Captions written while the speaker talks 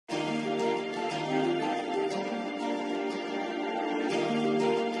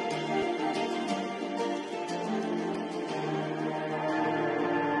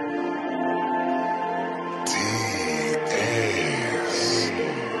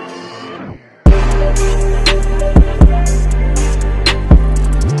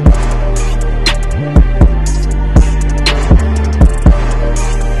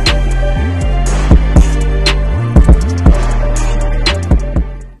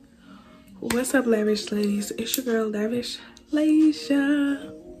What's up, lavish ladies? It's your girl Lavish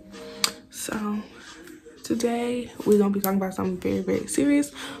Lasia. So today we're gonna be talking about something very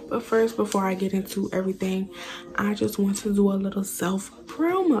serious, but first, before I get into everything, I just want to do a little self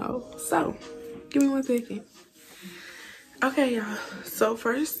promo. So give me 1 second. Okay, y'all, so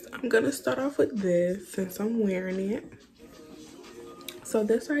first I'm gonna start off with this since I'm wearing it. So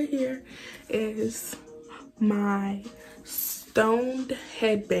this right here is my stoned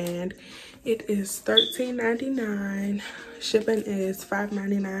headband. It is $13.99. Shipping is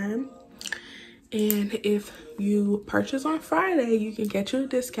 $5.99. And if you purchase on Friday, you can get you a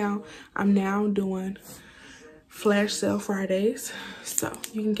discount. I'm now doing flash sale Fridays, so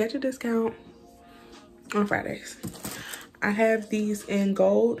you can get your discount on Fridays. I have these in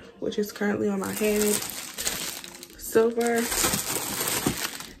gold, which is currently on my head, silver,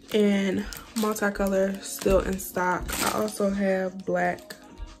 and multicolor still in stock. I also have black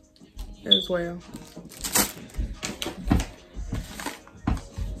as well.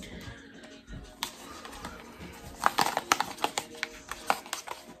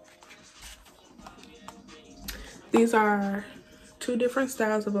 These are 2 different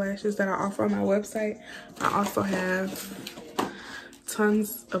styles of lashes that I offer on my website. I also have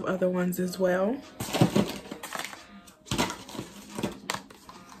tons of other ones as well.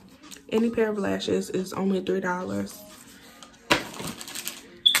 Any pair of lashes is only $3.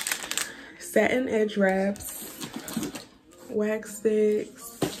 Satin edge wraps, wax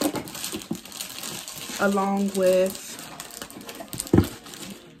sticks, along with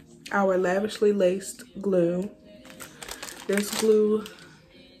our lavishly laced glue. This glue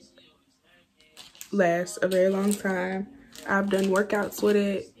lasts a very long time. I've done workouts with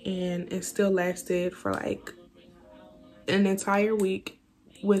it and it still lasted for like an entire week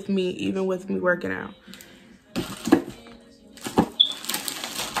with me, even with me working out.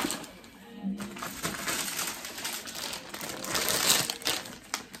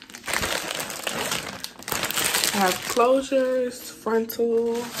 I have closures,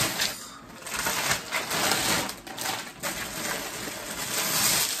 frontals,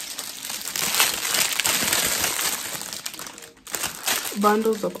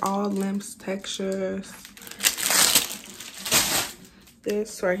 bundles of all lengths, textures.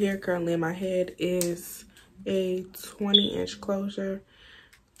 This right here currently in my head is a 20-inch closure,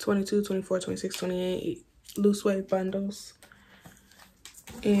 22, 24, 26, 28 loose weight bundles.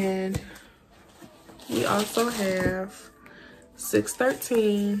 And we also have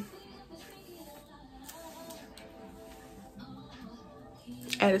 613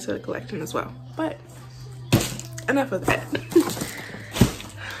 added to the collection as well. But enough of that.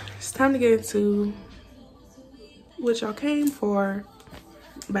 It's time to get into what y'all came for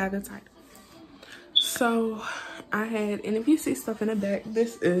by the title. So I had, and if you see stuff in the back,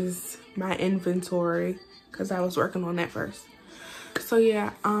 this is my inventory because I was working on that first. So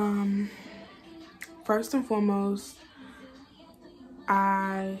yeah, first and foremost,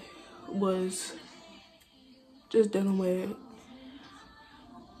 I was just dealing with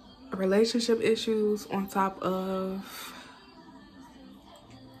relationship issues on top of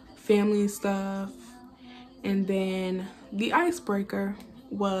family stuff. And then the icebreaker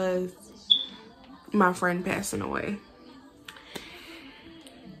was my friend passing away.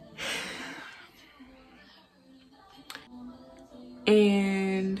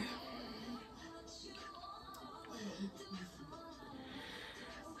 And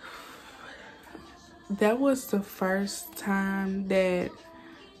that was the first time that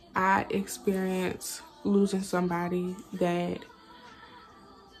I experienced losing somebody that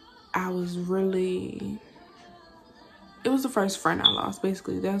I was really, it was the first friend I lost,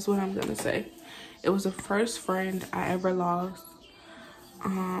 basically. That's what I'm gonna say. It was the first friend I ever lost.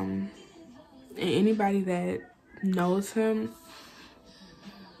 And anybody that knows him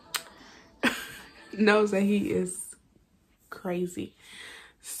knows that he is crazy.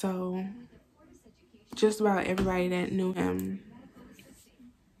 So just about everybody that knew him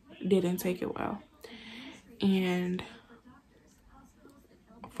didn't take it well. And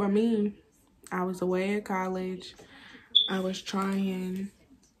for me, I was away at college. I was trying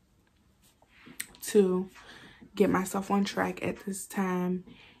to get myself on track at this time,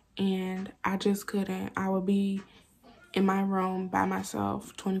 and I just couldn't. I would be in my room by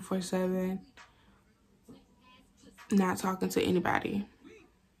myself 24/7, not talking to anybody.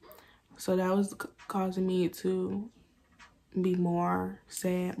 So that was causing me to be more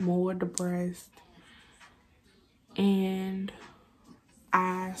sad, more depressed. And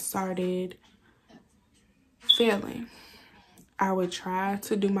I started failing. I would try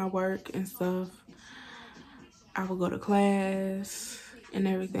to do my work and stuff. I would go to class and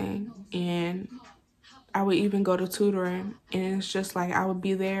everything. And I would even go to tutoring, and it's just like I would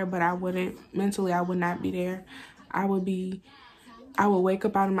be there, but I would not be there. I would wake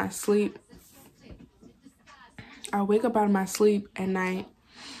up out of my sleep. I wake up out of my sleep at night,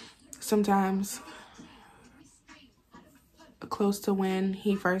 sometimes close to when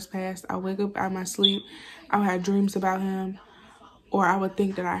he first passed. I wake up out of my sleep. I would have dreams about him, or I would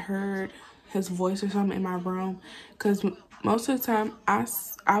think that I heard his voice or something in my room, because most of the time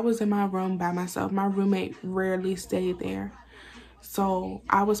I was in my room by myself. My roommate rarely stayed there, so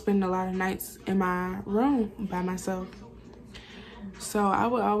I would spend a lot of nights in my room by myself. So I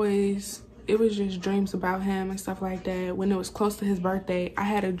would always, it was just dreams about him and stuff like that. When it was close to his birthday, I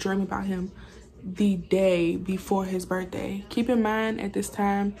had a dream about him the day before his birthday. Keep in mind, at this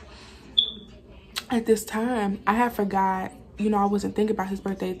time I had forgot, I wasn't thinking about his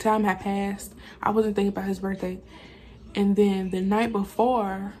birthday. Time had passed. I wasn't thinking about his birthday. And then the night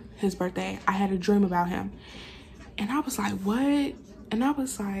before his birthday, I had a dream about him. And I was like, what? And I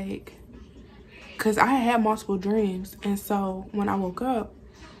was like, because I had multiple dreams. And so when I woke up,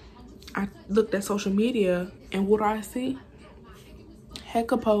 I looked at social media, and what do I see?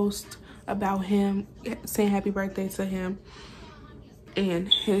 Heck, a post about him saying happy birthday to him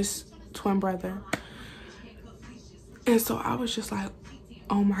and his twin brother. And so I was just like,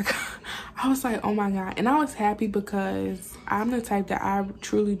 oh my God. I was like, oh my God. And I was happy because I'm the type that I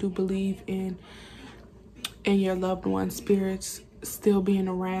truly do believe in your loved one's spirits still being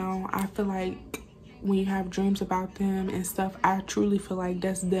around. I feel like when you have dreams about them and stuff, I truly feel like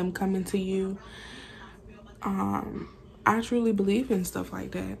that's them coming to you. I truly believe in stuff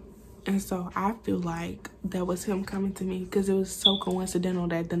like that. And so I feel like that was him coming to me, because it was so coincidental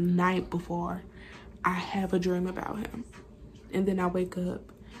that the night before I have a dream about him. And then I wake up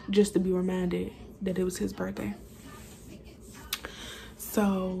just to be reminded that it was his birthday.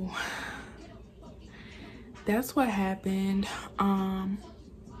 So that's what happened.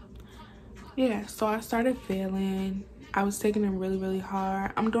 Yeah, so I started failing. I was taking it really, really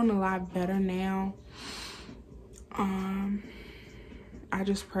hard. I'm doing a lot better now. I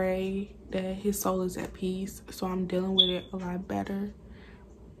just pray that his soul is at peace, so I'm dealing with it a lot better.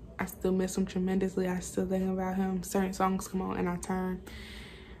 I still miss him tremendously. I still think about him. Certain songs come on and I turn.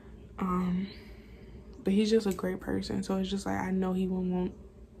 But he's just a great person, so it's just like I know he won't want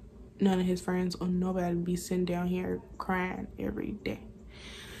none of his friends or nobody to be sitting down here crying every day.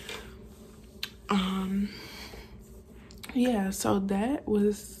 Yeah, so that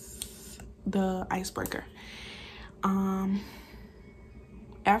was the icebreaker.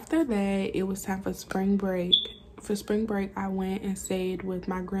 After that, it was time for spring break. For spring break, I went and stayed with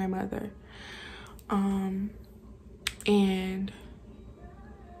my grandmother. And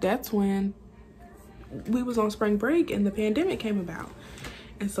that's when we was on spring break and the pandemic came about.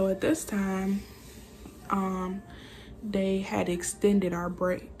 And so at this time, they had extended our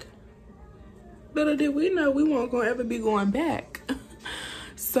break. Little did we know we weren't gonna ever be going back.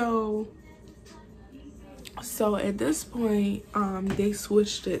 So at this point, they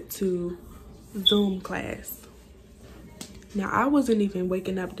switched it to Zoom class. Now, I wasn't even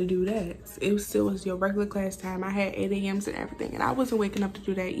waking up to do that. It still was your regular class time. I had 8 a.m.s and everything, and I wasn't waking up to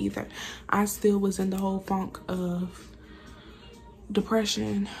do that either. I still was in the whole funk of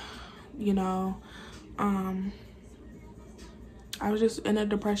depression, I was just in a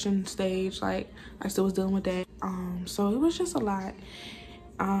depression stage. Like, I still was dealing with that. So it was just a lot.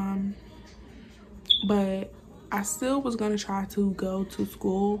 But I still was gonna try to go to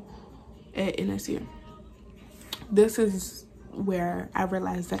school at NSU. This is where I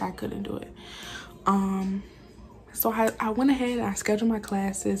realized that I couldn't do it. So I went ahead and I scheduled my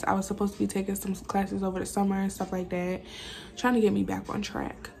classes. I was supposed to be taking some classes over the summer and stuff like that, trying to get me back on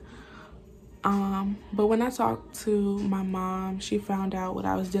track. But when I talked to my mom, she found out what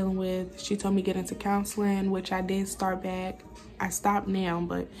I was dealing with. She told me to get into counseling, which I did start back. I stopped now,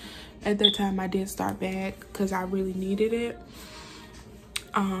 but at that time I did start back because I really needed it.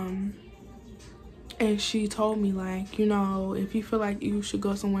 And she told me, like, if you feel like you should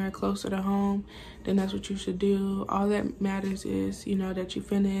go somewhere closer to home, then that's what you should do. All that matters is, that you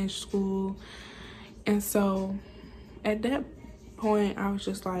finish school. And so at that point, I was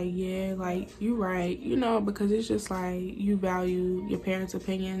just like, yeah, like, you're right, because it's just like you value your parents'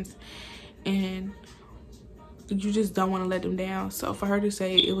 opinions and you just don't want to let them down. So for her to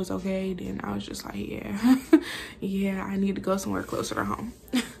say it was okay, then I was just like, yeah, yeah, I need to go somewhere closer to home.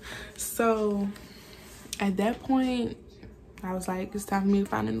 So at that point, I was like, it's time for me to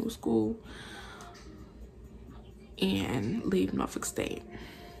find a new school and leave Norfolk State.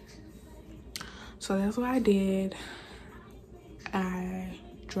 So that's what I did. I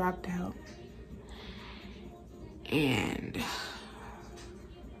dropped out. And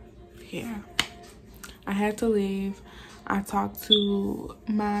yeah, I had to leave. I talked to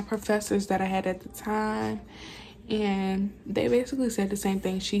my professors that I had at the time, and they basically said the same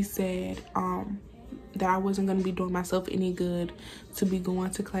thing. She said that I wasn't going to be doing myself any good to be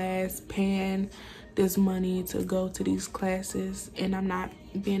going to class, paying this money to go to these classes, and I'm not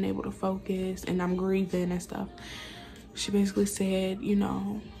being able to focus, and I'm grieving and stuff. She basically said, you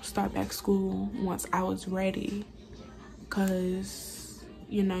know, start back school once I was ready, because,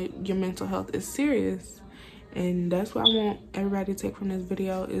 you know, your mental health is serious. And that's what I want everybody to take from this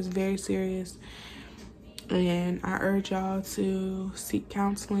video. It's very serious. And I urge y'all to seek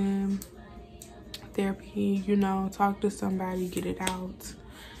counseling, therapy, you know, talk to somebody, get it out,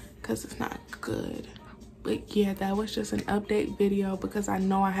 because it's not good. But yeah, that was just an update video, because I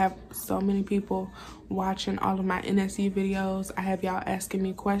know I have so many people watching all of my NSU videos. I have y'all asking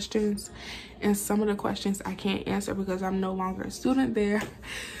me questions, and some of the questions I can't answer because I'm no longer a student there.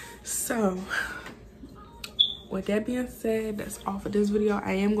 So with that being said, that's all for this video.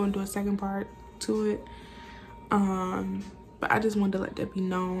 I am going to do a second part to it, but I just wanted to let that be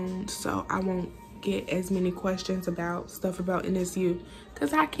known so I won't get as many questions about stuff about NSU,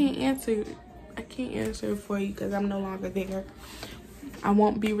 because I can't answer it for you because I'm no longer there. I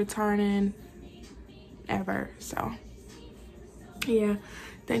won't be returning ever. So yeah,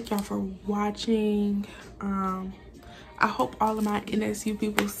 thank y'all for watching. I hope all of my NSU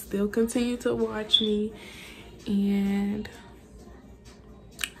people still continue to watch me, and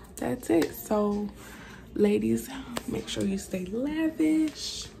that's it. So ladies, make sure you stay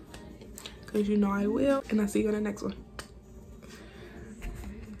lavish, because you know I will, and I'll see you on the next one.